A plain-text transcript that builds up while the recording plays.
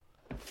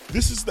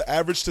This is the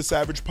Average to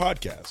Savage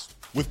podcast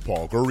with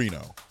Paul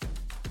Garino.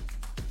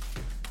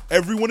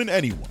 Everyone and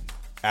anyone,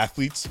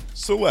 athletes,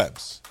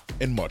 celebs,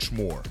 and much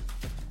more.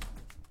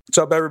 What's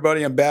up,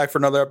 everybody? I'm back for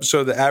another episode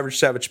of the Average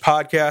Savage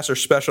podcast. Our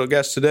special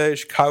guest today,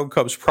 Chicago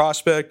Cubs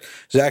prospect,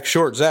 Zack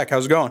Short. Zack,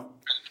 how's it going?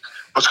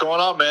 What's going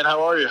on, man?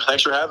 How are you?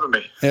 Thanks for having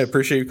me. Yeah,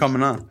 appreciate you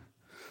coming on.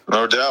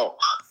 No doubt.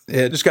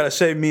 Yeah, just got to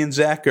say, me and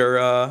Zack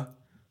are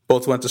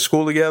both went to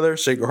school together,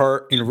 Sacred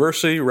Heart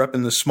University,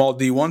 repping the small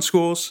D1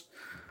 schools.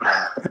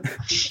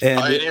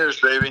 Pioneers,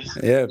 baby.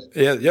 Yeah.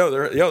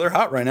 They're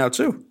hot right now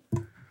too.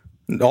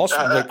 Also,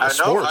 I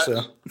sports.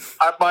 know.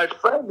 My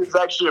friend is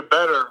actually a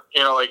better,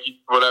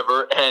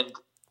 whatever, and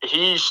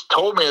he's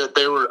told me that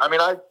they were. I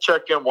mean, I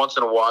check in once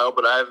in a while,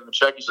 but I haven't been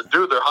checking. He said,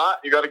 "Dude, they're hot.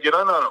 You got to get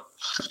in on them."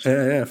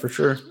 Yeah, for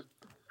sure.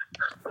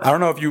 I don't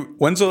know if you.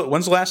 When's the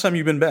last time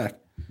you've been back?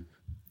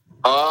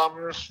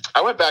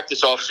 I went back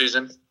this off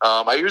season.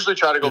 I usually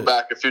try to go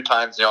back a few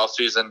times in the off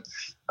season.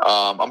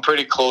 I'm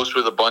pretty close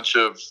with a bunch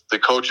of the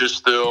coaches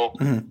still.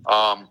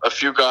 Mm-hmm. A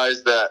few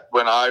guys that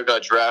when I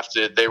got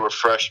drafted, they were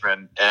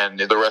freshmen, and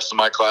the rest of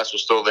my class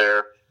was still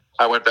there.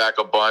 I went back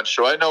a bunch,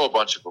 so I know a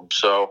bunch of them.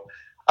 So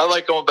I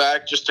like going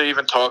back just to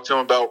even talk to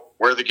them about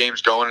where the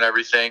game's going and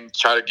everything,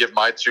 try to give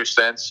my 2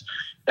 cents.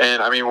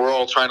 And, I mean, we're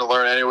all trying to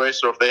learn anyway,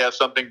 so if they have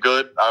something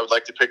good, I would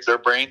like to pick their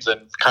brains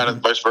and kind of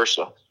vice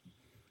versa.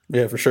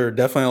 Yeah, for sure.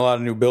 Definitely a lot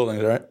of new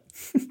buildings, right?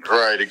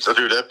 Right.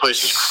 Dude, that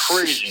place is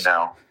crazy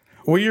now.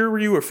 What year were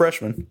you a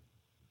freshman?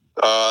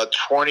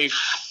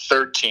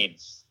 2013.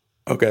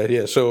 Okay,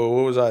 yeah. So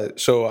what was I?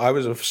 So I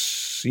was a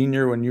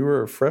senior when you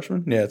were a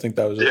freshman? Yeah, I think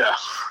that was it.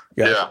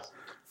 Yeah.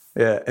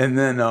 And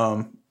then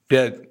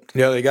they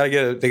gotta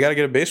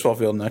get a baseball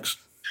field next.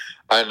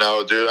 I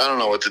know, dude. I don't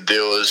know what the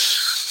deal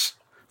is.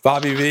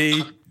 Bobby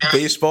V,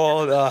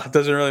 baseball,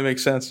 doesn't really make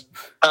sense.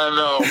 I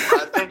know.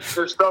 I think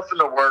there's stuff in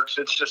the works.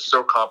 It's just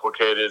so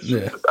complicated.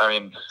 Yeah. I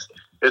mean,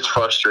 it's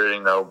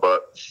frustrating though,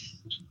 but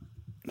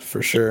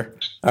for sure.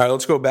 All right,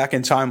 let's go back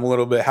in time a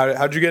little bit.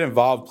 How'd you get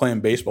involved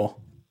playing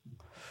baseball?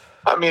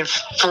 I mean,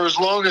 for as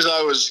long as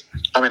I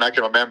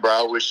can remember, I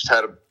always just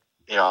had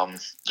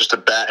just a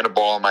bat and a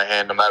ball in my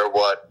hand no matter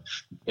what.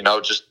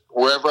 Just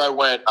wherever I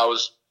went, I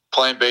was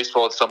playing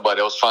baseball with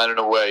somebody. I was finding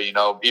a way,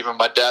 even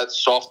my dad's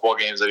softball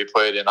games that he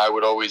played in, I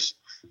would always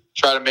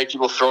try to make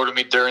people throw to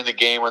me during the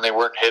game when they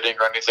weren't hitting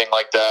or anything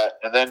like that.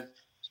 And then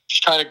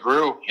just kind of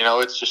grew,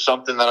 it's just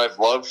something that I've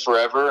loved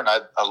forever. And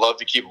I love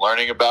to keep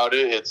learning about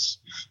it. It's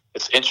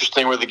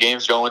interesting where the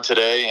game's going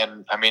today.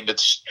 And I mean,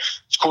 it's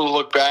cool to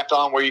look back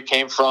on where you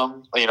came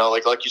from,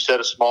 like you said,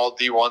 a small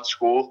D1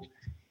 school.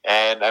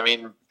 And I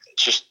mean,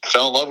 just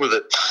fell in love with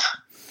it.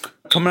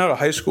 Coming out of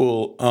high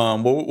school,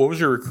 what was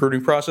your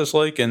recruiting process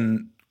like?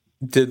 And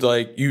did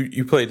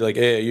you played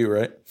AAU,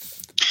 right?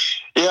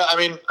 Yeah, I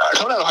mean,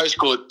 coming out of high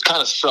school, it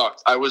kind of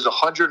sucked. I was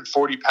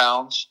 140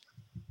 pounds.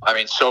 I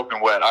mean,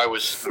 soaking wet. I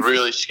was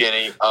really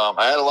skinny.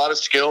 I had a lot of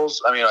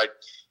skills. I mean, I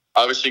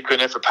obviously couldn't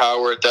hit for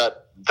power at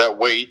that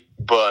weight,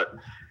 but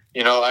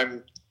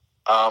I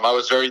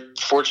was very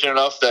fortunate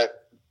enough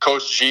that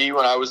Coach G,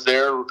 when I was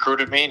there,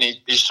 recruited me, and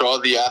he saw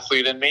the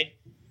athlete in me.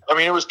 I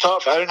mean, it was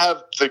tough. I didn't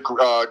have the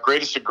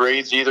greatest of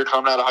grades either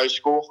coming out of high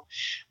school.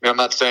 I mean, I'm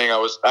not saying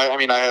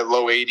I had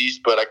low 80s,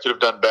 but I could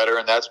have done better,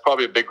 and that's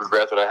probably a big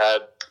regret that I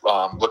had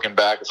looking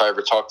back. If I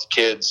ever talk to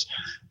kids,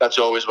 that's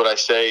always what I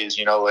say is,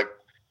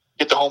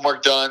 get the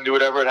homework done, do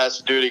whatever it has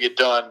to do to get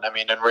done. I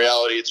mean, in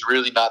reality, it's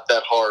really not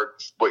that hard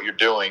what you're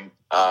doing.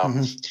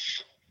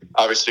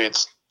 Obviously,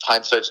 it's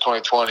hindsight's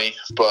 2020,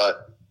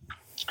 but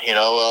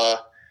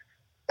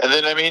and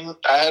then, I mean,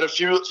 I had a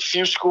few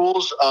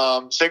schools.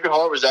 Sacred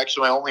Heart was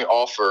actually my only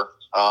offer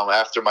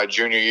after my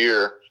junior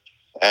year.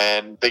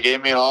 And they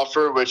gave me an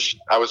offer, which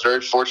I was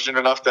very fortunate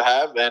enough to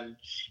have, and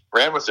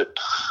ran with it.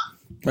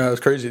 That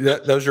was crazy.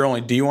 That was your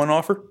only D1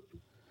 offer?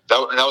 That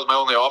was my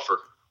only offer.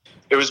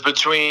 It was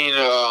between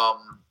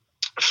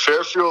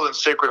Fairfield and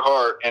Sacred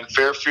Heart. And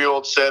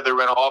Fairfield said they were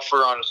going to offer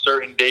on a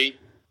certain date.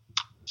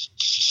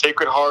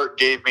 Sacred Heart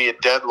gave me a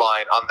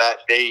deadline on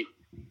that date.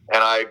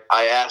 And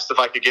I asked if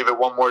I could give it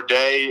one more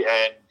day,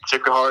 and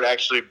Sacred Heart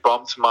actually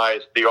bumped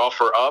the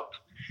offer up.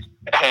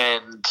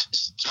 And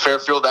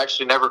Fairfield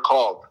actually never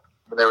called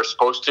when they were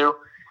supposed to,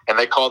 and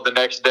they called the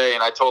next day,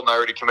 and I told them I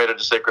already committed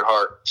to Sacred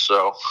Heart.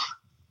 So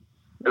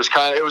it was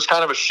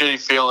kind of a shitty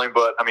feeling,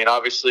 but I mean,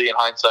 obviously in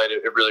hindsight,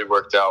 it really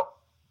worked out.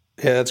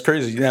 Yeah, that's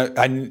crazy.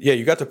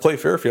 You got to play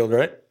Fairfield,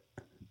 right?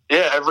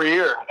 Yeah, every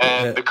year,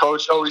 and the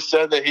coach always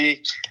said that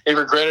he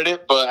regretted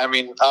it, but I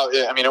mean,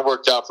 it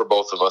worked out for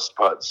both of us.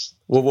 But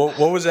what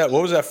was that?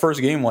 What was that first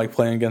game like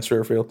playing against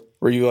Fairfield?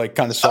 Were you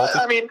kind of salty?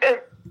 I mean,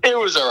 it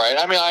was all right.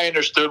 I mean, I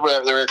understood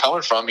where they were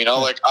coming from.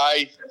 Like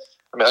I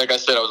like I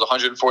said, I was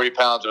 140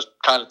 pounds. It was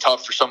kind of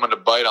tough for someone to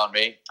bite on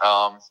me,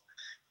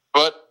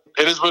 but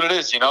it is what it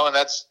is, and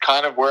that's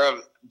kind of where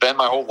I've been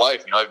my whole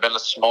life. I've been a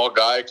small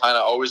guy, kind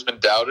of always been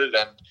doubted,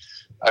 and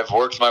I've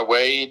worked my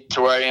way to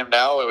where I am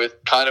now with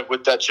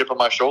that chip on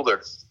my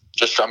shoulder.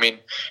 From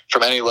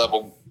any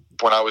level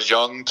when I was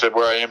young to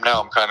where I am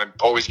now, I'm kind of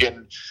always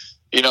getting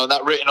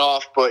not written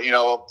off, but, kind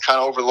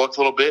of overlooked a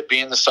little bit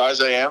being the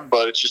size I am,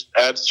 but it just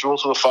adds fuel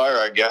to the fire,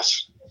 I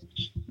guess.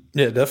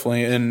 Yeah,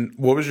 definitely. And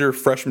what was your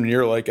freshman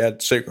year like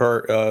at Sacred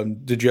Heart?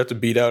 Did you have to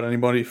beat out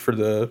anybody for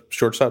the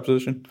shortstop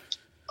position?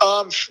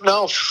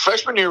 No,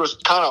 freshman year was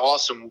kind of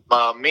awesome.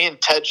 Me and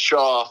Ted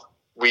Shaw,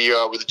 we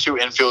were the two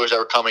infielders that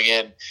were coming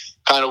in,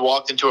 kind of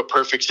walked into a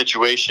perfect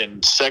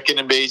situation. Second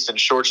and base and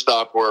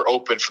shortstop were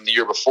open from the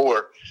year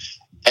before.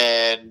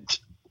 And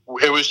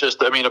it was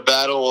just, a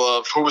battle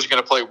of who was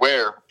going to play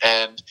where.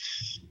 And,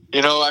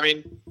 right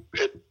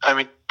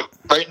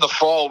in the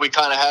fall, we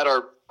kind of had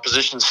our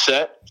positions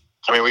set.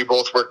 We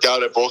both worked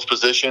out at both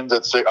positions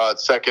at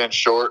second and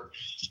short.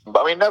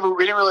 But we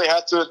didn't really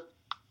have to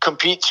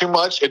compete too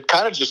much. It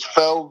kind of just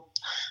fell.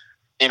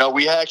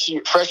 We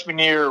actually, freshman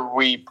year,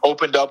 we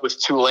opened up with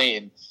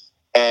Tulane.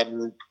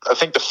 And I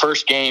think the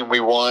first game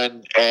we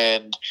won,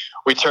 and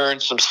we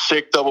turned some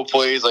sick double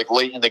plays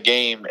late in the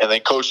game. And then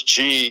Coach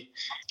G,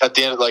 at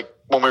the end,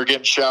 when we were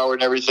getting showered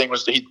and everything,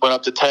 he went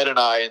up to Ted and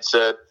I and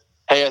said,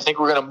 "Hey, I think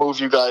we're going to move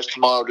you guys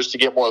tomorrow just to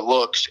get more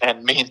looks."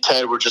 And me and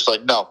Ted were just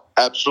like, "No,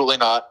 absolutely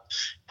not."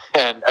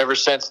 And ever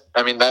since,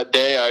 that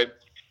day, I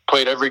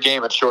played every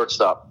game at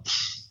shortstop.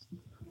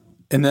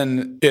 And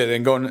then,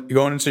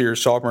 going into your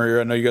sophomore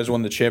year, I know you guys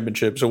won the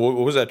championship. So what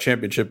was that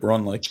championship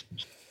run like?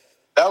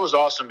 That was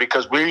awesome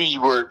because we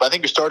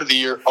started the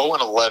year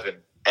 0-11.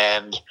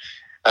 And,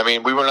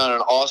 we went on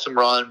an awesome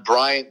run.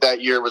 Bryant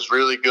that year was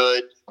really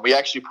good. We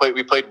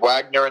played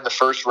Wagner in the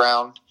first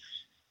round.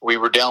 We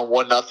were down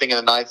 1-0 in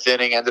the ninth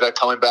inning, ended up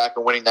coming back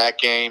and winning that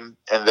game.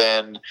 And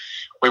then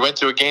we went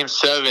to a game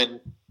 7,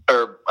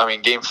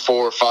 game 4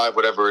 or 5,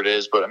 whatever it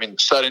is. But,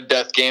 sudden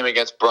death game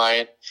against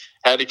Bryant.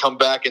 Had to come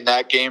back in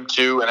that game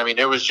too. And,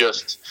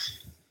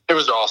 it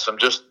was awesome.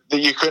 Just that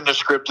you couldn't have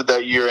scripted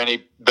that year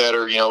any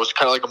better. It was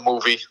kind of like a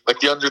movie, like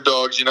the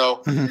underdogs,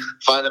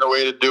 finding a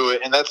way to do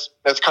it. And that's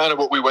kind of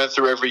what we went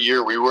through every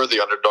year. We were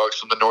the underdogs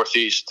from the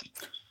Northeast.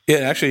 Yeah,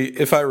 actually,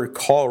 if I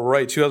recall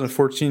right,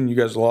 2014, you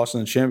guys lost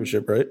in the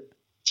championship, right?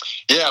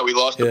 Yeah, we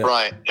lost to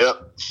Bryant.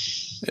 Yep.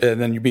 And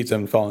then you beat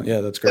them the following.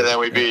 Yeah, that's great. And then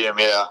we beat them.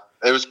 Yeah,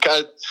 it was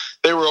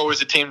they were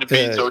always a team to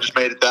beat, so it just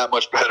made it that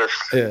much better.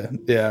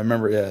 Yeah, I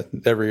remember. Yeah,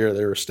 every year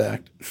they were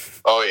stacked.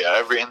 Oh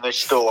yeah, and they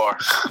still are.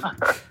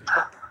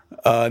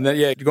 And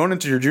then going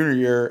into your junior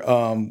year,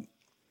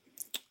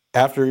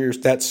 after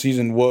that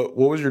season, what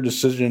was your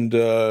decision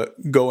to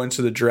go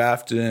into the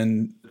draft,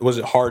 and was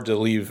it hard to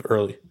leave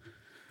early?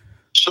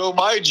 So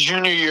my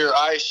junior year,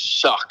 I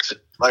sucked.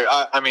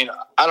 I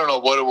don't know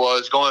what it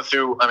was going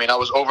through. I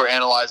was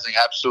overanalyzing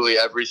absolutely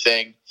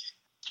everything.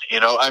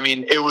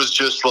 It was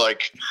just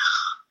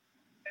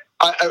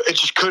I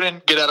just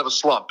couldn't get out of a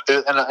slump.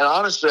 And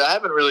honestly, I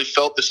haven't really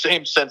felt the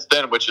same since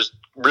then, which is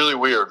really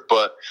weird.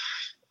 But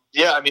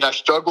yeah, I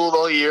struggled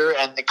all year,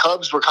 and the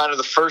Cubs were kind of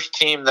the first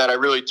team that I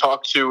really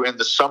talked to in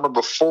the summer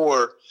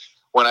before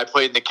when I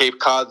played in the Cape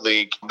Cod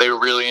League. They were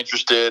really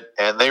interested,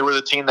 and they were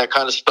the team that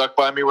kind of stuck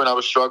by me when I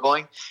was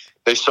struggling.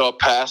 They saw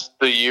past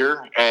the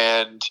year,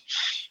 and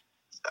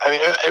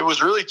it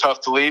was really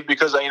tough to leave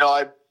because,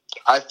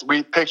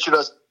 we pictured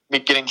us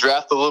getting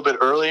drafted a little bit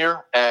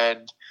earlier,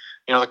 and,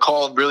 the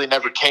call really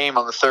never came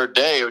on the third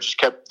day. It just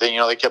kept,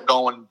 they kept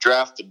going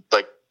drafted,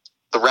 the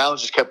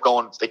rounds just kept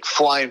going,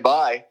 flying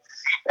by.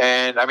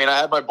 And I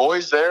had my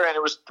boys there, and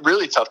it was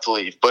really tough to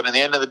leave. But in the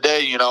end of the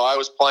day, I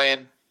was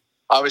playing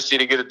obviously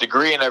to get a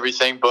degree and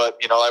everything, but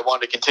I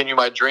wanted to continue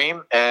my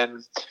dream,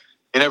 and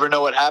you never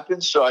know what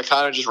happens. So I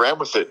kind of just ran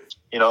with it.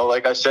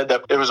 Like I said,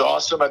 that it was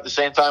awesome. At the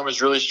same time, it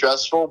was really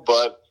stressful,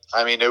 but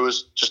it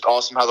was just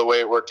awesome how the way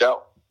it worked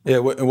out. Yeah.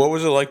 What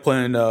was it like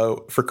playing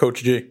for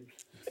Coach G?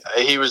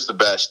 He was the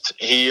best.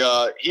 He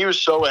was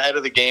so ahead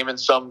of the game in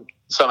some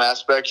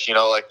aspects. He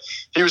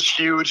was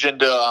huge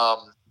into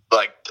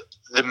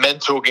the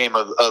mental game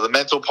of the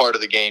mental part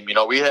of the game.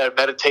 We had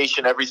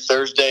meditation every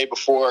Thursday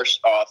before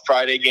our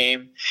Friday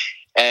game,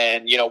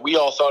 and we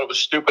all thought it was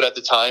stupid at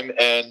the time.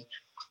 And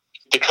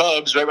the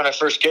Cubs, right when I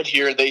first get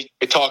here, they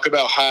talk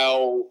about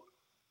how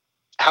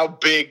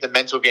big the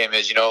mental game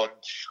is.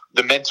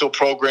 The mental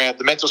program,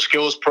 the mental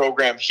skills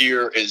program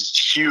here is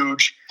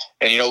huge.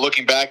 And,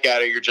 looking back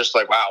at it, you're just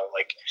like, wow,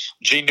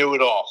 G knew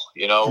it all,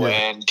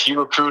 and he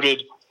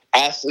recruited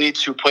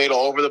athletes who played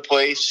all over the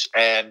place.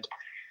 And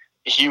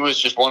he was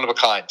just one of a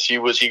kind.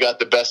 He got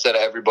the best out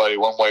of everybody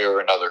one way or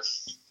another.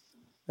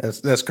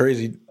 That's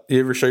crazy. You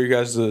ever show you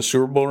guys the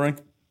Super Bowl ring?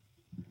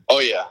 Oh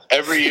yeah.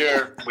 Every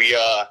year we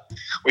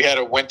had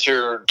a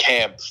winter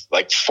camp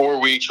 4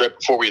 weeks right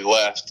before we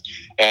left,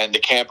 and the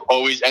camp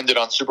always ended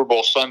on Super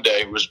Bowl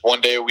Sunday. It was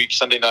one day a week,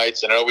 Sunday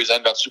nights, and it always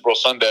ended on Super Bowl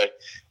Sunday.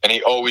 And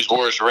he always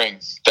wore his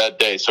ring that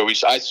day. So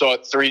I saw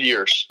it 3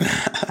 years,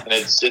 and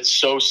it's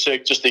so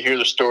sick just to hear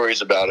the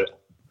stories about it.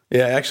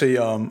 Yeah, actually,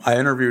 I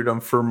interviewed him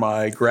for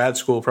my grad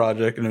school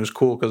project, and it was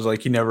cool because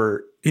like he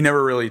never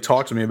really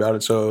talked to me about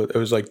it, so it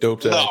was like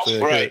dope to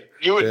actually right.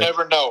 You would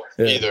never know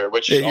either,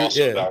 which is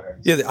awesome about him.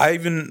 Yeah, I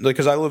even like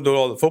because I lived with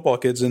all the football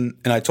kids, and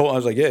I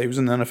was like, yeah, he was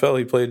in the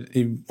NFL,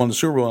 he won the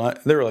Super Bowl, and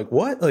they were like,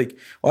 what? Like,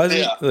 why is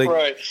he like?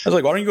 Right. I was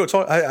like, why don't you go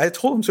talk? I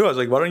told him too. I was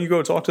like, why don't you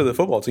go talk to the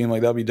football team?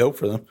 Like that'd be dope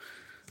for them.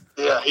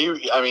 Yeah,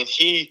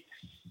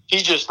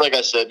 he just, like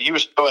I said, he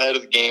was so ahead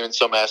of the game in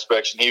some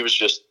aspects, and he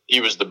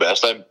was the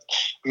best. I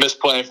miss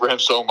playing for him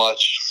so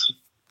much.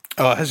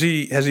 Has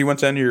he went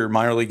to any of your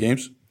minor league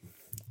games?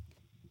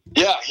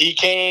 Yeah, he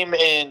came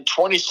in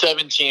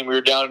 2017. We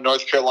were down in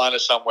North Carolina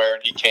somewhere,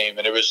 and he came,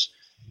 and it was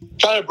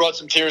kind of brought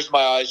some tears to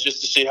my eyes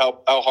just to see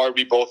how hard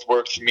we both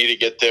worked for me to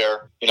get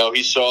there. You know,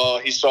 he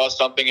saw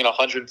something in a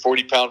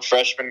 140-pound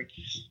freshman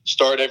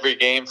start every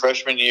game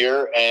freshman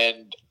year,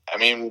 and I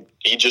mean,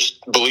 he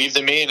just believed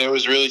in me, and it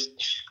was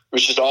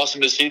just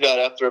awesome to see that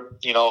after,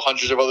 you know,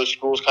 hundreds of other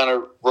schools kind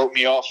of wrote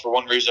me off for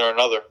one reason or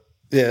another.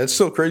 Yeah, it's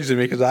so crazy to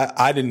me because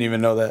I didn't even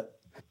know that.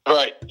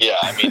 Right. Yeah.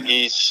 I mean,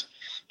 he's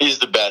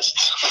the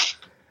best.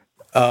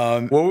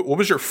 What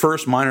was your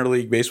first minor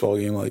league baseball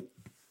game like?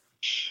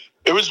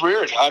 It was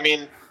weird. I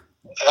mean,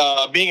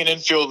 being an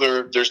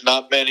infielder, there's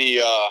not many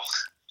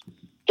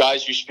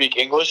guys who speak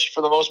English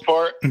for the most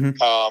part.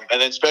 Mm-hmm.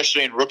 And then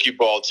especially in rookie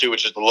ball too,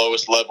 which is the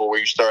lowest level where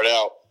you start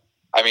out.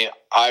 I mean,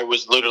 I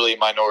was literally a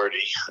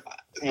minority.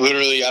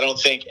 Literally, I don't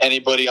think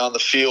anybody on the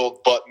field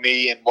but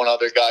me and one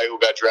other guy who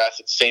got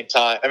drafted at the same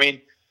time. I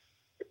mean,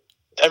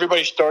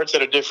 everybody starts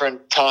at a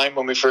different time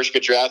when we first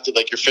get drafted.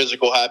 Like, your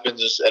physical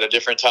happens at a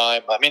different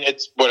time. I mean,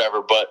 it's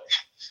whatever. But,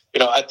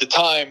 you know, at the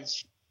time,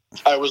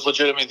 I was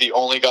legitimately the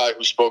only guy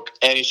who spoke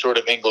any sort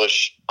of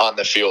English on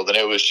the field. And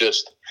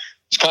it's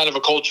kind of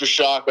a culture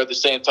shock. But at the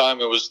same time,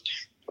 you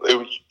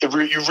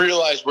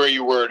realized where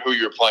you were and who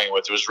you were playing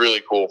with. It was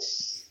really cool.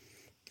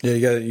 Yeah,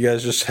 you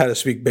guys just had to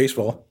speak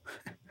baseball.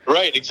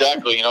 Right,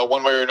 exactly. You know,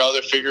 one way or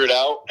another, figure it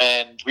out.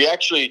 And we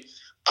actually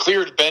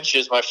cleared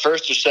benches my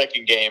first or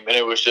second game, and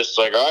it was just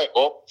like, all right,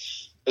 well,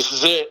 this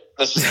is it.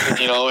 This is,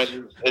 you know,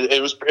 and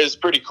it was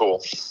pretty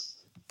cool.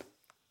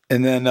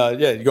 And then,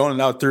 going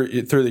out through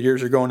the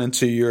years, you're going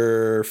into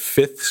your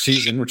fifth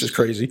season, which is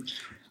crazy.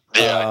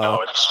 Yeah, I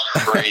know, it's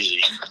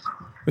crazy.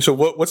 So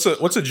what's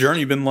a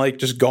journey been like?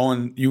 Just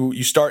going, you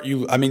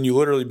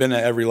literally been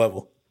at every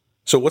level.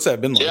 So what's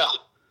that been like? Yeah.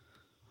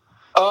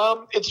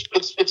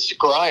 It's a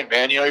grind,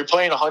 man. You know, you're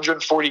playing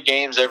 140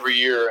 games every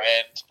year,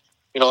 and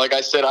you know, like I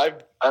said,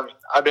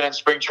 I've been in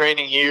spring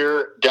training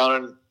here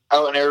out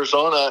in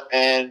Arizona,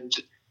 and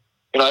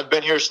you know, I've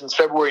been here since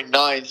February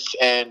 9th,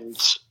 and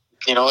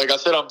you know, like I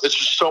said, it's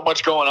just so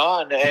much going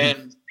on,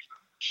 and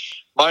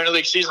minor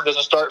league season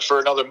doesn't start for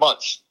another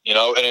month. You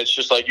know, and it's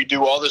just like you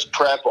do all this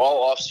prep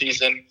all off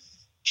season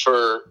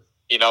for,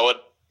 you know,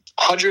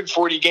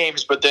 140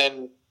 games, but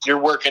then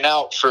you're working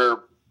out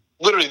for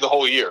literally the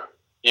whole year.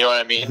 You know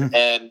what I mean? Mm-hmm.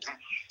 And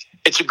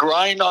it's a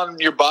grind on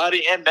your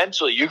body and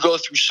mentally. You go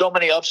through so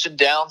many ups and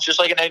downs, just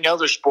like in any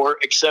other sport,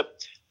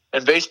 except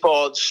in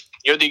baseball,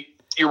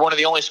 you're one of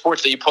the only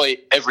sports that you play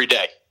every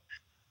day.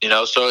 You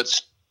know, so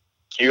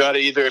you got to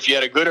either, if you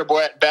had a good or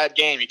bad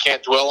game, you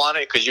can't dwell on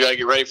it because you got to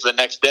get ready for the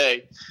next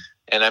day.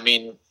 And I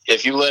mean,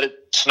 if you let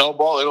it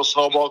snowball, it'll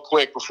snowball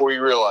quick before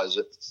you realize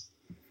it.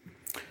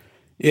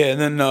 Yeah,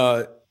 and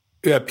then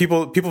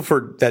people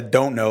for that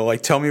don't know,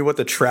 like, tell me what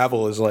the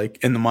travel is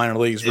like in the minor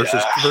leagues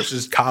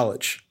versus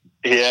college.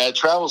 Yeah,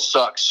 travel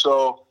sucks.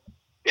 So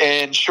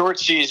in short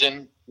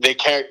season,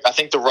 I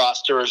think the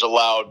roster is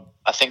allowed,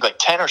 like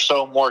 10 or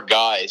so more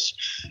guys.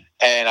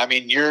 And I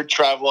mean, you're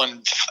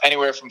traveling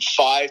anywhere from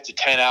 5 to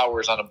 10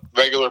 hours on a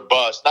regular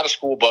bus, not a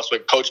school bus,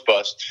 but a coach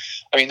bus.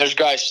 I mean, there's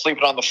guys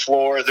sleeping on the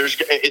floor.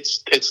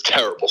 It's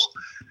terrible.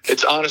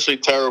 It's honestly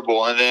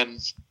terrible. And then,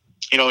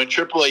 you know, in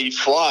AAA, you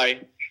fly.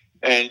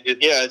 And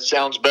it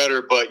sounds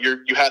better, but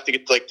you have to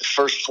get like the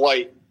first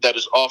flight that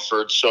is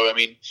offered. So I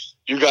mean,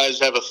 you guys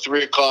have a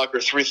 3 o'clock or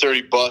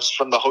 3:30 bus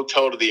from the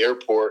hotel to the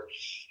airport,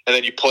 and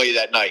then you play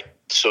that night.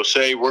 So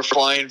say we're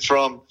flying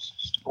from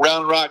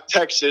Round Rock,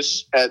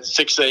 Texas at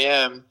 6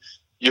 a.m.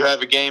 You have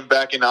a game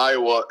back in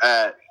Iowa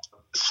at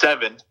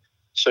 7.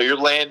 So you're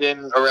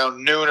landing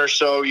around noon or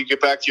so. You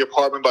get back to your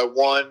apartment by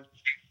 1.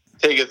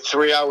 Take a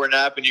 3-hour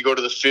nap, and you go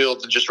to the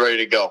field and just ready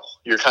to go.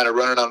 You're kind of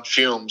running on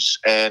fumes,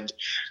 and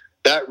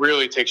that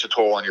really takes a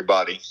toll on your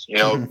body. You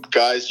know,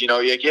 guys, you know,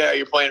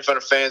 you're playing in front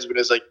of fans, but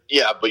it's like,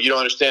 yeah, but you don't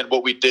understand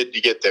what we did to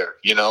get there,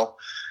 you know?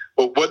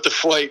 Well, what the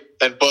flight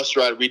and bus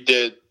ride we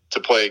did to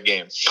play a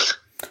game.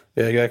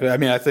 Yeah, exactly. I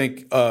mean, I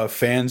think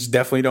fans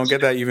definitely don't get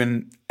that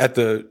even at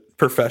the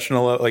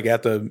professional, like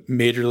at the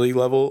major league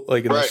level.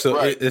 Like,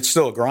 it's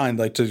still a grind,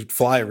 like to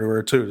fly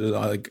everywhere too.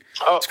 Like,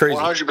 it's crazy.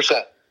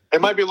 100%. It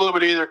might be a little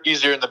bit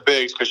easier in the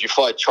bigs because you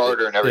fly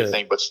charter and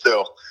everything, but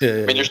still.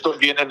 I mean, you're still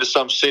getting into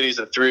some cities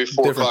at 3 or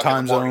 4 different o'clock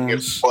in the morning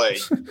to play.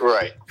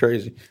 Right.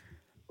 Crazy.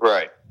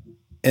 Right.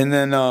 And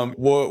then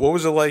what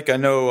was it like? I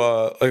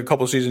know like a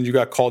couple of seasons you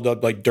got called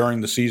up like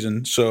during the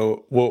season.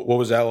 So what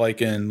was that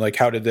like? And like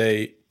how did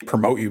they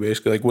promote you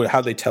basically? Like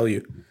how'd they tell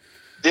you?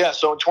 Yeah,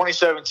 so in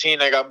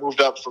 2017, I got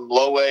moved up from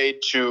low A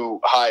to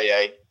high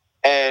A.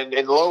 And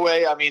in low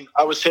A, I mean,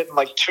 I was hitting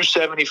like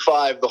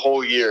 275 the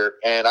whole year.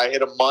 And I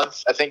hit a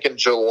month, I think in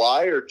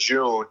July or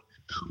June,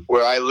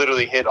 where I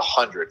literally hit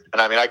 100.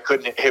 And I mean, I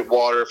couldn't hit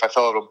water if I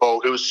fell out of a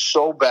boat. It was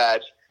so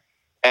bad.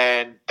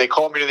 And they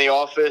called me to the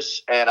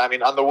office. And I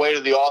mean, on the way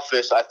to the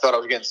office, I thought I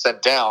was getting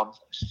sent down.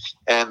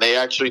 And they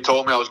actually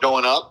told me I was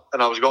going up.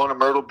 And I was going to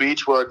Myrtle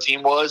Beach where our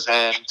team was.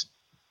 And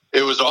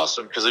it was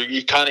awesome because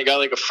you kind of got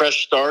like a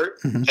fresh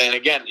start. Mm-hmm. And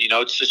again, you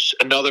know, it's just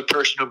another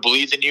person who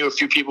believes in you, a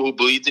few people who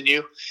believed in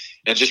you.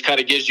 And it just kind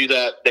of gives you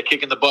that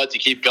kick in the butt to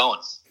keep going.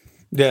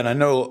 Yeah, and I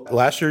know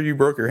last year you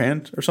broke your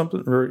hand or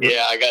something.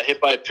 Yeah, I got hit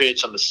by a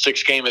pitch on the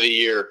 6th game of the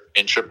year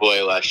in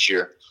AAA last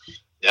year.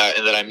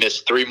 And then I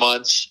missed 3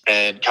 months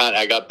and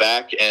I got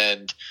back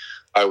and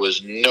I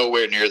was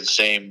nowhere near the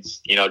same,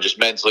 you know, just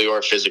mentally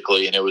or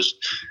physically. And it was,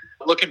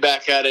 looking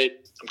back at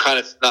it, I'm kind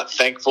of not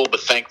thankful, but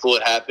thankful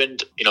it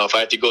happened. You know, if I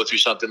had to go through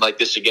something like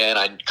this again,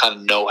 I kind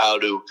of know how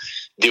to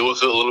deal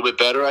with it a little bit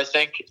better, I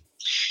think.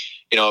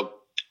 You know,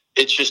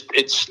 it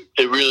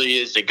really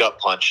is a gut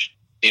punch.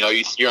 You know,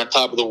 you're on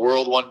top of the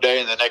world one day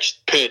and the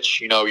next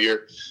pitch, you know,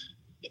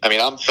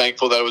 I'm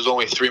thankful that it was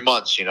only 3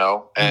 months, you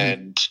know,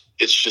 and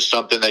it's just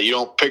something that you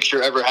don't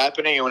picture ever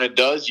happening. And when it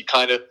does, you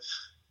kind of,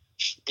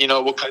 you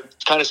know, we'll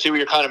kind of see what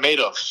you're kind of made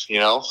of, you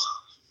know?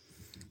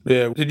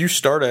 Yeah. Did you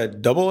start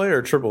at AA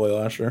or AAA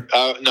last year?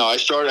 No, I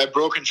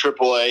broke in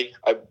AAA.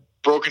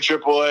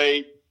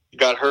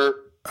 Got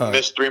hurt,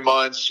 missed 3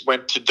 months,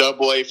 went to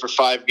AA for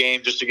 5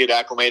 games just to get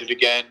acclimated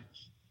again.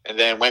 And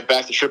then went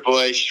back to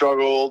AAA,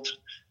 struggled,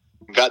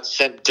 got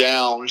sent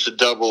down to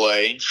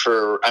AA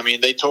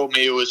they told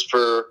me it was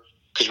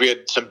because we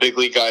had some big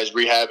league guys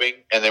rehabbing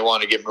and they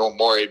wanted to get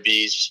more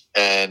ABs.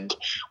 And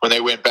when they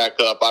went back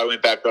up, I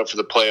went back up for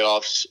the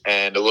playoffs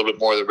and a little bit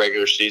more of the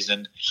regular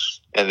season.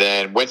 And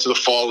then went to the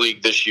fall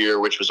league this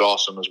year, which was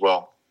awesome as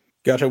well.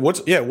 Gotcha.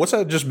 What's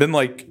that just been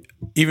like,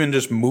 even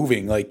just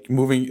moving, like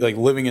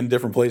living in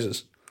different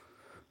places?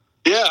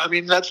 Yeah, I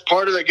mean, that's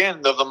part of,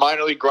 again, the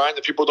minor league grind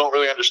that people don't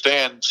really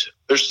understand.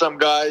 There's some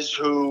guys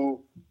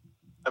who,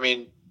 I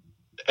mean,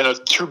 in a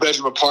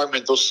 2-bedroom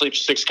apartment, they'll sleep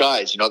 6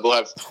 guys. You know, they'll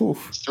have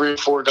 3 or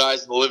 4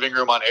 guys in the living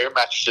room on air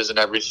mattresses and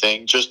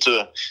everything just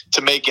to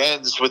make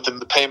ends with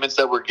the payments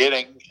that we're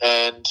getting.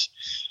 And,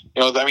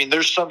 you know, I mean,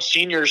 there's some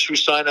seniors who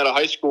sign out of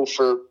high school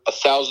for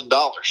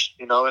 $1,000,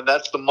 you know, and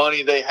that's the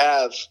money they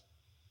have,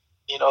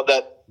 you know,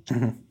 that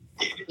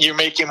you're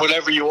making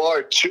whatever you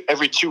are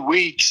every 2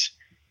 weeks.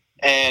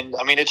 And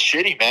I mean, it's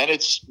shitty, man.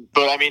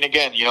 But I mean,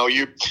 again, you know,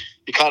 you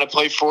kind of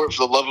play for it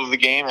for the love of the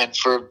game and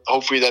for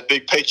hopefully that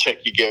big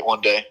paycheck you get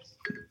one day.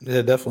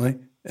 Yeah, definitely.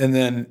 And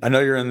then I know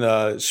you're in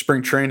the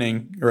spring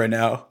training right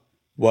now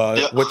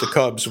with the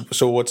Cubs.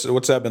 So what's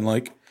that been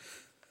like?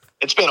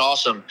 It's been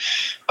awesome.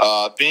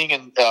 Being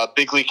in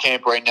big league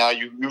camp right now,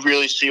 you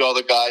really see all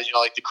the guys, you know,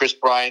 like the Chris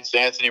Bryants, the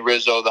Anthony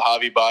Rizzo, the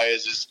Javi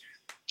Baez's,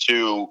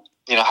 to,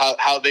 you know,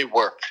 how they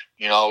work.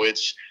 You know,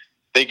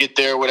 they get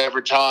there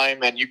whatever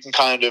time, and you can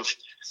kind of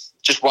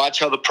just watch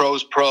how the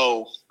pros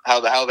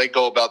how they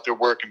go about their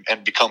work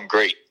and become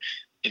great.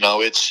 You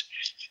know, it's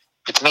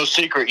no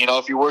secret. You know,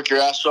 if you work your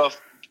ass off,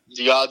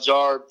 the odds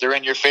are they're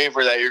in your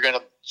favor that you're going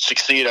to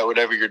succeed at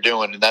whatever you're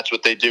doing, and that's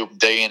what they do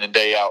day in and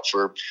day out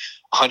for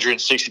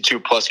 162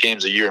 plus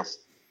games a year.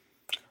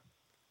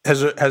 Has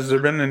there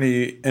been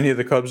any of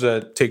the Cubs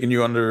that taken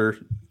you under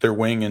their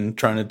wing and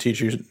trying to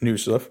teach you new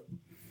stuff?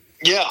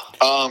 Yeah,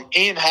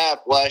 Ian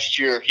Happ last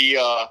year, he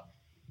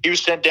was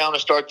sent down to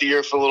start the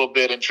year for a little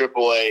bit in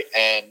AAA,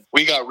 and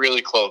we got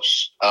really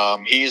close.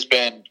 He's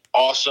been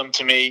awesome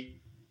to me.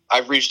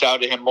 I've reached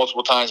out to him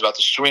multiple times about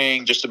the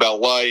swing, just about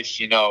life,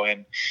 you know,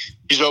 and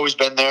he's always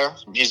been there.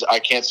 I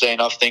can't say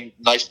enough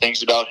nice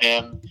things about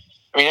him.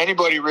 I mean,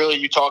 anybody really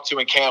you talk to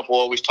in camp will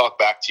always talk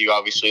back to you.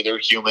 Obviously, they're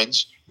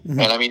humans. Mm-hmm.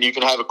 And, I mean, you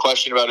can have a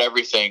question about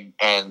everything,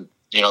 and,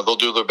 you know, they'll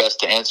do their best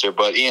to answer.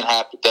 But Ian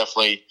Happ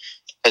definitely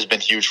has been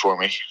huge for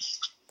me.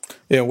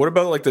 Yeah, what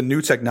about, like, the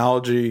new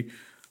technology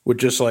with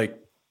just, like,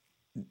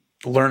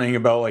 learning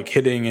about, like,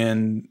 hitting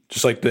and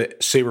just, like, the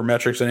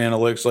sabermetrics and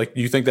analytics? Like,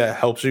 do you think that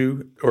helps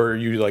you, or are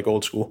you, like,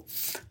 old school?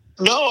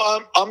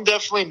 No, I'm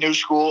definitely new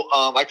school.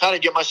 I kind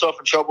of get myself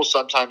in trouble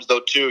sometimes,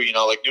 though, too. You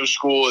know, like, new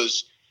school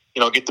is,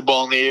 you know, get the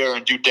ball in the air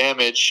and do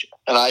damage.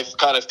 And I've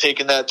kind of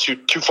taken that to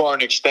too far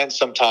an extent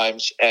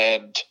sometimes.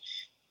 And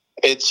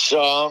it's,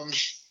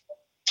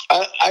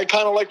 I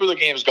kind of like where the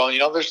game's going. You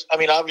know,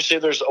 obviously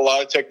there's a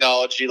lot of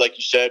technology, like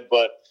you said,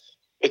 but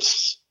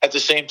it's at the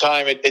same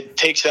time, it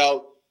takes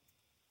out,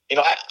 you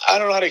know, I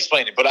don't know how to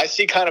explain it, but I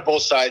see kind of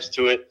both sides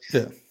to it.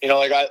 Yeah. You know,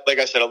 like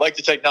I said, I like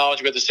the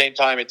technology, but at the same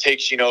time, it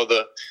takes, you know,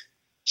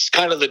 it's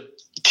kind of the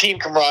team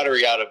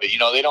camaraderie out of it. You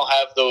know, they don't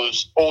have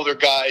those older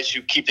guys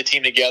who keep the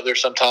team together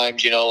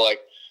sometimes, you know, like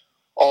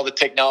all the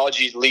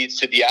technology leads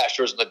to the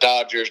Astros and the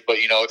Dodgers.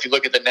 But, you know, if you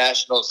look at the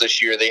Nationals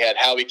this year, they had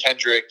Howie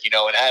Kendrick, you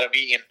know, and Adam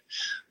Eaton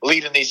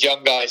leading these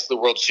young guys to the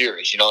World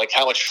Series, you know, like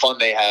how much fun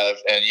they have.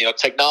 And, you know,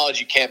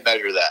 technology can't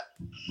measure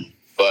that.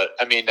 But,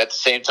 I mean, at the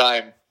same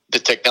time, the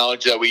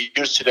technology that we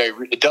use today,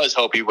 it does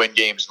help you win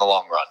games in the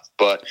long run.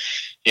 But,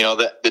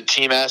 the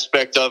team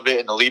aspect of it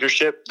and the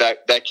leadership,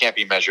 that can't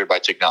be measured by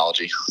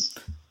technology.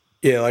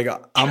 Yeah, like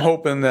I'm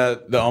hoping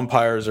that the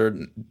umpires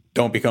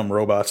don't become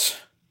robots.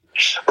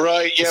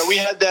 Right. Yeah, we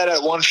had that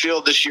at one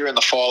field this year in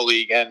the fall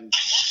league, and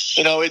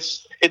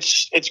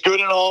it's good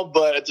and all,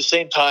 but at the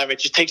same time, it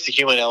just takes the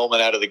human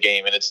element out of the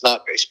game, and it's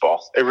not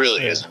baseball. It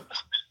really isn't.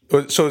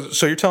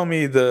 So you're telling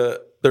me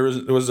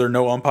was there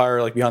no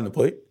umpire like behind the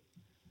plate?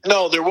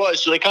 No, there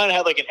was. So they kind of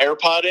had like an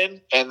AirPod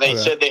in, and they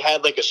said they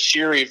had like a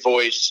Siri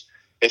voice.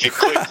 If you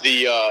clicked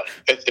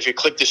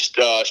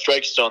the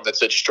strike zone that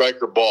said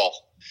strike or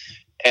ball,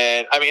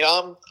 and I mean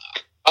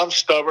I'm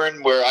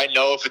stubborn where I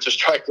know if it's a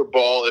strike or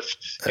ball, if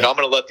I'm going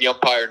to let the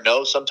umpire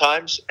know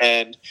sometimes,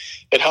 and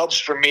it helps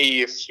for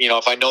me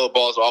if I know the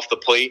ball is off the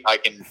plate, I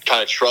can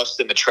kind of trust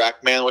in the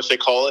track man, which they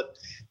call it.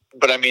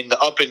 But I mean, the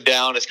up and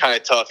down is kind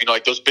of tough.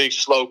 Like those big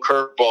slow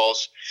curve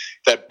balls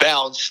that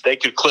bounce, they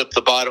could clip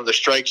the bottom of the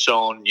strike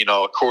zone,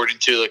 according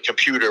to the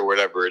computer or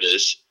whatever it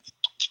is.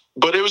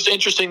 But it was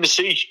interesting to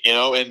see,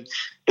 and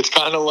it's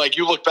kind of like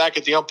you look back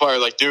at the umpire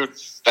like, dude,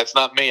 that's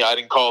not me. I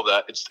didn't call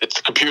that. It's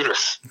the computer.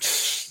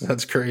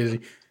 That's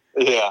crazy.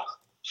 Yeah.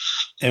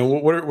 And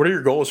what are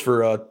your goals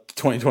for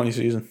 2020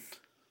 season?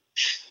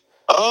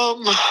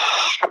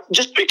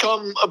 Just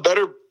become a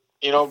better,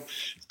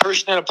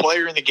 person and a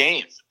player in the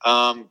game.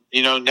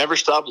 Never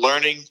stop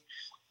learning.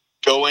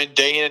 Go in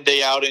and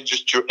day out and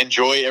just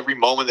enjoy every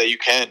moment that you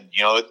can.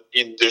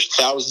 There's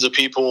thousands of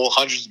people,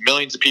 hundreds of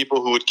millions of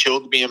people who would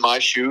kill to be in my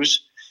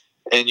shoes.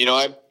 And,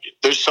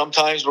 there's some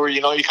times where,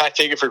 you kind of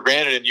take it for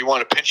granted and you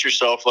want to pinch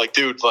yourself like,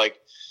 dude, like,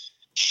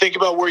 think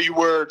about where you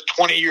were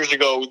 20 years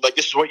ago. Like,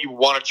 this is what you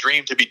want to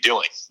dream to be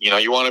doing.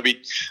 You want to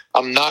be –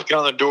 I'm knocking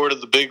on the door to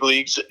the big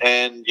leagues.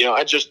 And,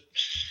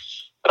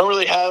 I don't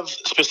really have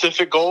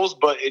specific goals,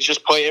 but it's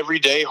just play every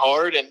day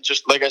hard and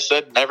just, like I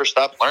said, never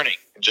stop learning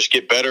and just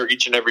get better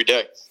each and every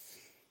day.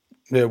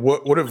 Yeah.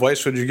 What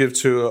advice would you give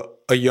to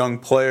a young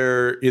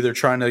player either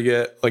trying to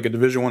get like a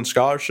Division I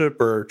scholarship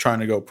or trying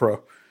to go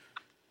pro?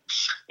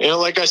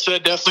 Like I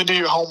said, definitely do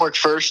your homework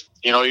first.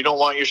 You don't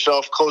want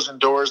yourself closing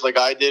doors like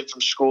I did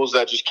from schools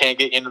that just can't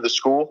get into the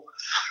school.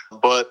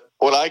 But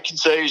what I can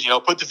say is,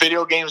 put the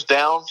video games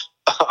down.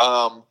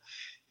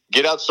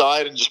 Get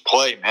outside and just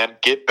play, man.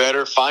 Get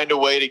better. Find a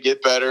way to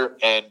get better,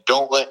 and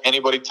don't let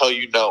anybody tell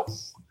you no.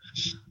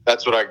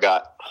 That's what I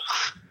got.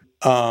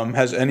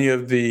 Has any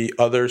of the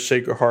other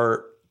Sacred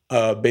Heart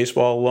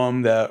baseball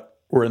alum that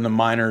were in the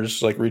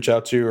minors like reach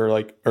out to you,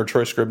 or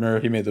Troy Scribner?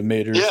 He made the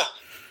majors.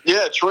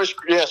 Yeah,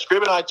 Scrib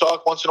and I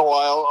talk once in a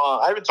while.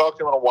 I haven't talked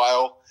to him in a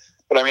while,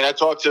 but I mean, I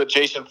talked to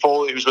Jason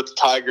Foley, who's with the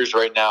Tigers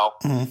right now.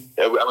 Mm-hmm.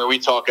 I mean, we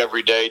talk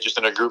every day, just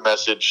in a group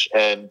message,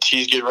 and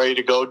he's getting ready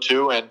to go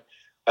too, and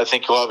I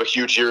think he'll have a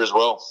huge year as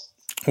well.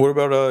 What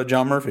about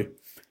John Murphy?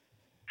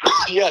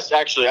 Yes,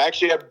 actually. I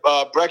actually had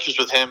breakfast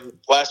with him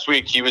last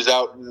week. He was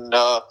out and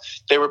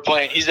they were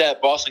playing. He's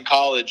at Boston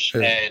College,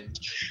 and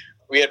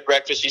we had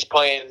breakfast. He's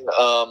playing.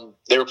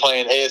 They were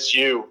playing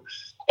ASU,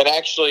 and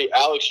actually,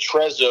 Alex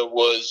Trezza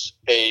was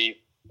a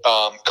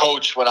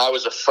coach when I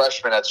was a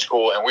freshman at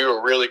school, and we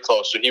were really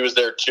close. So he was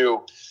there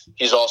too.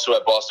 He's also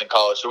at Boston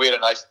College. So we had a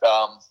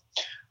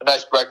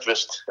nice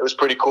breakfast. It was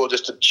pretty cool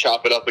just to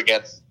chop it up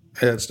again.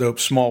 Yeah, it's dope.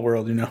 Small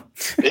world,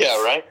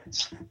 Yeah, right?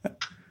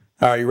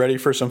 All right, you ready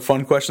for some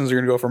fun questions? We're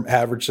going to go from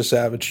average to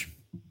savage.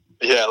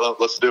 Yeah,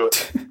 let's do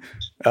it.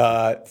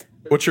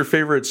 What's your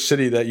favorite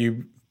city that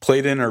you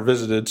played in or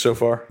visited so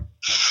far?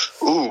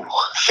 Ooh,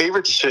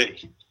 favorite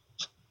city.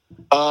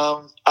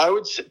 I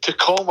would say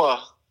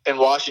Tacoma in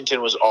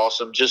Washington was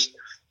awesome.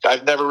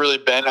 I've never really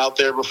been out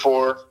there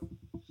before.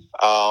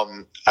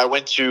 I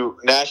went to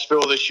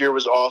Nashville this year,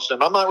 was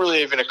awesome. I'm not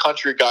really even a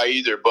country guy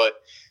either, but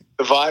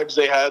the vibes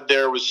they had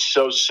there was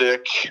so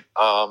sick.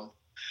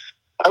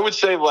 I would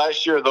say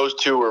last year those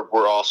two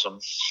were awesome.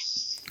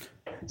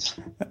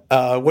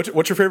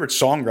 What's your favorite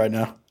song right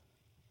now?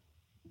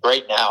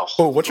 Right now.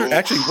 Oh, what's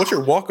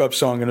your walk-up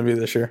song going to be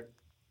this year?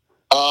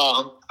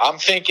 I'm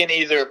thinking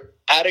either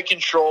 "Out of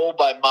Control"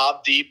 by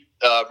Mobb Deep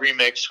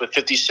remix with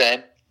 50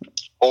 Cent,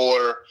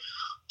 or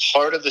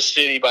 "Heart of the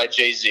City" by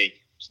Jay-Z.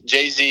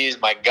 Jay-Z is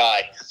my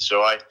guy,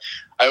 so I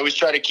always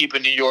try to keep a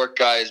New York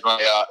guy as my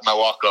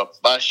walk-up.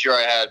 Last year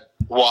I had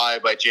 "Why"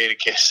 by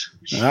Jadakiss.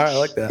 All right, I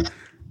like that.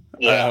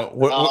 Yeah.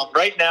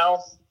 Right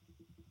now,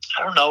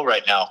 I don't know.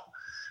 Right now,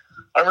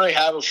 I don't really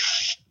have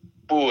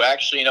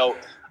actually,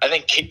 I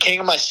think "King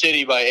of My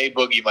City" by A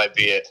Boogie might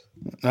be it.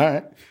 All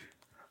right.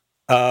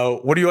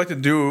 What do you like to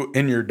do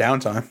in your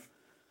downtime?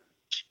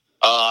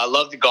 I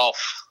love the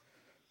golf,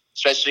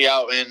 especially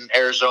out in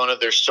Arizona.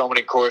 There's so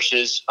many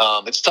courses.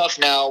 It's tough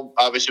now,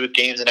 obviously, with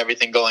games and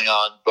everything going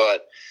on,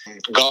 but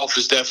golf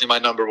is definitely my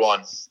number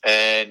one.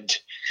 And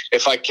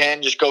if I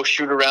can just go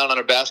shoot around on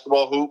a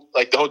basketball hoop,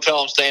 like the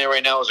hotel I'm staying in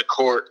right now is a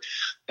court,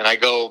 and I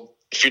go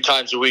a few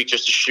times a week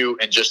just to shoot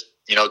and just,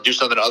 do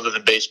something other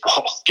than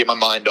baseball, get my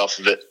mind off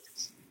of it.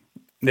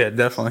 Yeah,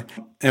 definitely.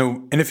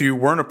 And if you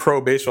weren't a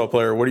pro baseball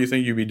player, what do you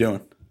think you'd be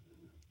doing?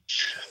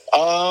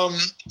 I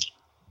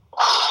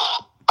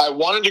I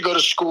wanted to go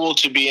to school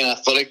to be an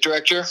athletic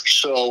director,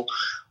 so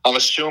I'm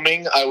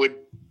assuming I would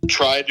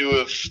try to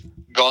have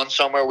gone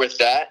somewhere with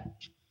that.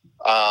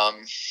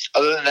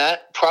 Other than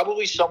that,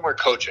 probably somewhere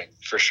coaching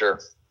for sure.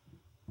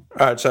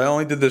 All right, so I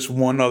only did this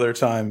one other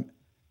time.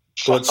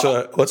 Let's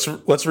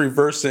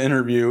reverse the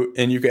interview,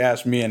 and you can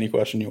ask me any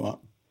question you want.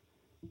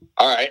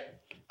 All right.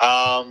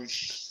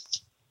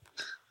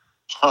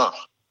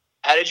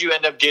 How did you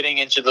end up getting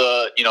into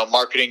the,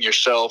 marketing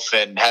yourself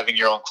and having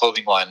your own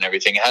clothing line and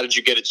everything? How did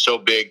you get it so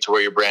big to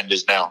where your brand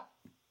is now?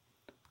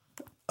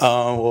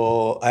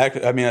 Well, I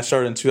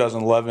started in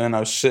 2011. I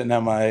was sitting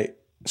at my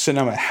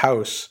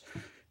house.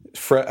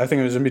 I think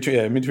it was in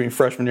between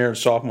freshman year and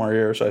sophomore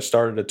year. So I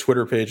started a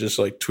Twitter page just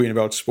like tweeting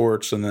about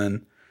sports, and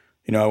then,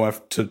 I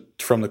went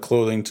from the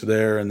clothing to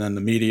there, and then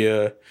the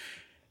media,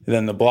 and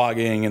then the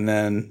blogging, and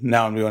then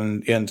now I'm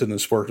going into the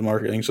sports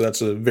marketing. So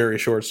that's a very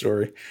short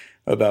story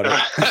about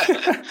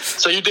it.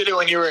 So you did it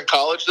when you were in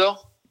college, though?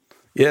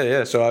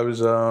 Yeah. So I was.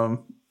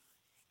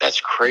 That's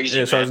crazy.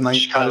 Yeah, so I was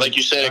 19. Like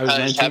you said, it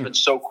kind of just happened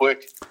so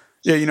quick.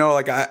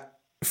 Yeah,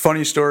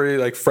 funny story.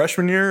 Like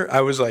freshman year,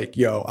 I was like,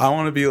 "Yo, I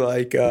want to be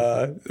like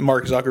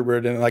Mark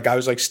Zuckerberg," and like I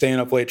was like staying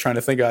up late trying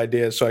to think of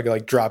ideas so I could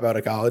like drop out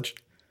of college.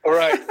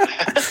 Right.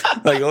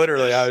 Like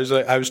literally, I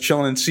was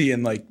chilling and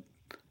seeing like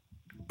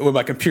with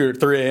my computer at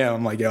 3 a.m.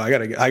 I'm like, "Yo, I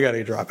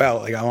gotta drop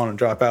out. Like I want to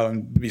drop out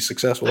and be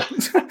successful."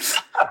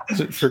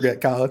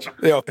 Forget college.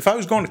 If I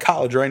was going to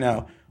college right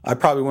now, I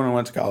probably wouldn't have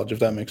went to college, if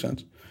that makes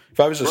sense. If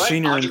I was a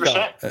senior in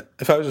college,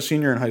 if I was a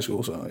senior in high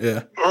school, so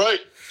yeah. Right.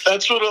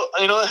 That's what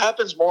it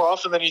happens more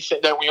often than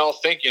that we all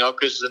think,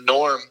 because the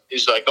norm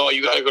is like, oh,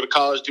 you got to go to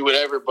college, do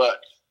whatever.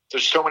 But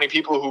there's so many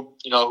people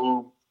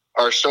who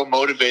are so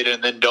motivated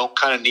and then don't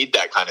kind of need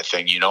that kind of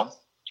thing, Yeah,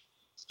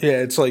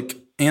 it's like,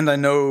 and I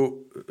know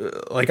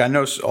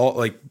all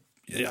like.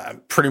 Yeah,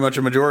 pretty much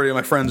a majority of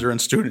my friends are in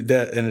student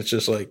debt, and it's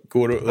just like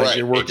you're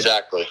working.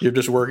 Exactly. You're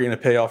just working to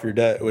pay off your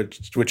debt,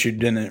 which you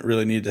didn't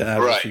really need to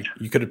have. Right.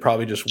 You could have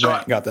probably just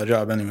went and got that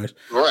job anyways.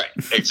 Right.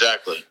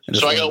 Exactly.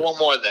 So I got one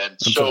more then.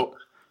 So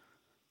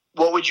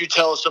what would you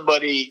tell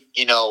somebody,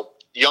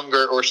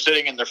 younger or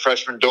sitting in their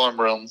freshman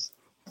dorm room?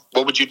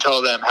 What would you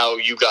tell them how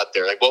you got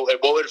there? Like what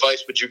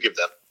advice would you give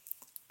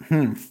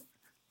them?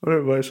 What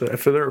advice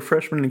if they're a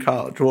freshman in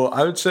college? Well,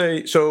 I would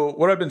say, so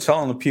what I've been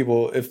telling the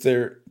people if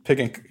they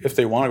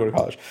want to go to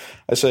college,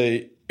 I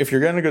say if you're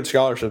getting a good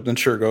scholarship, then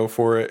sure, go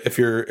for it. If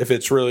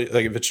it's really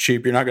like if it's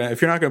cheap, if you're not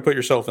gonna put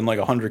yourself in like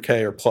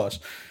 $100K or plus,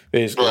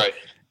 basically. Right.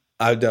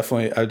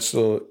 I'd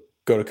still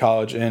go to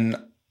college, and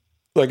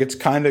like it's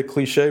kind of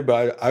cliche,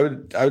 but I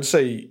would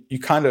say you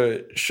kind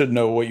of should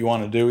know what you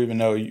want to do, even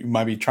though you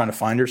might be trying to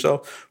find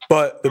yourself.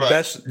 But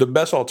the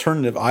best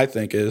alternative I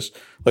think is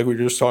like we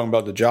were just talking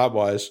about the job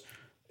wise.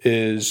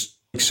 Is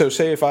so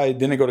say if I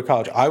didn't go to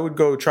college, I would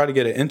go try to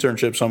get an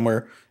internship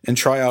somewhere and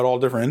try out all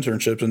different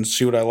internships and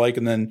see what I like,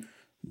 and then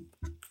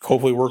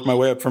hopefully work my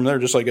way up from there,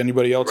 just like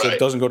anybody else that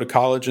doesn't go to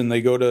college and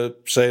they go to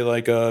say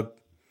like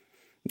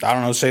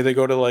say they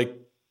go to like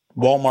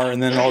Walmart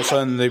and then all of a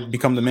sudden they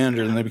become the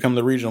manager and they become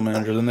the regional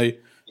manager, then they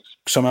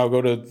somehow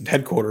go to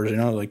headquarters,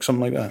 like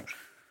something like that.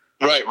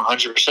 Right,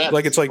 100%.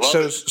 Like it's like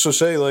so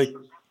say like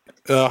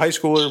a high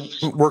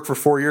schooler worked for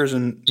 4 years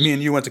and me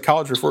and you went to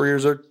college for 4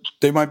 years,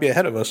 they might be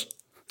ahead of us,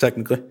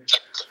 technically.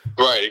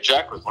 Right,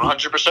 exactly.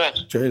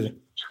 100%. Crazy.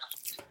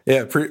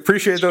 Yeah,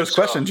 appreciate those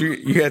questions.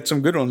 You had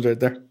some good ones right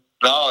there.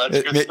 No,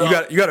 that's good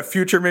stuff. You got a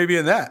future maybe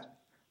in that.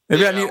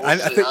 Maybe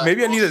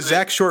I need a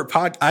Zack Short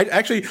pod.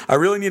 I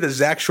really need a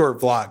Zack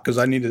Short vlog because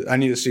I need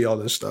to see all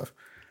this stuff.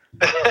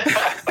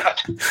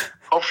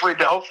 Hopefully,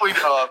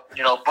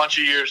 a bunch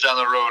of years down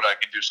the road, I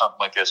can do something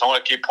like this. I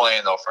want to keep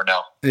playing though for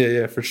now.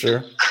 Yeah, for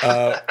sure.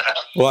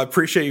 Well, I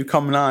appreciate you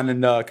coming on,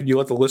 and could you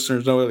let the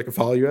listeners know where they can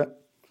follow you at?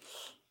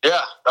 Yeah,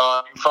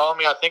 you can follow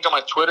me. I think on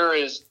my Twitter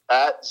is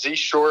at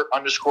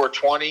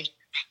 @zshort_20,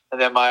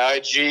 and then my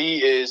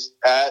IG is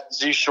at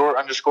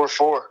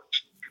 @zshort_4.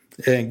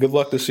 And good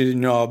luck this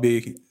season. I'll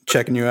be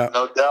checking you out.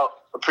 No doubt.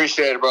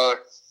 Appreciate it, brother.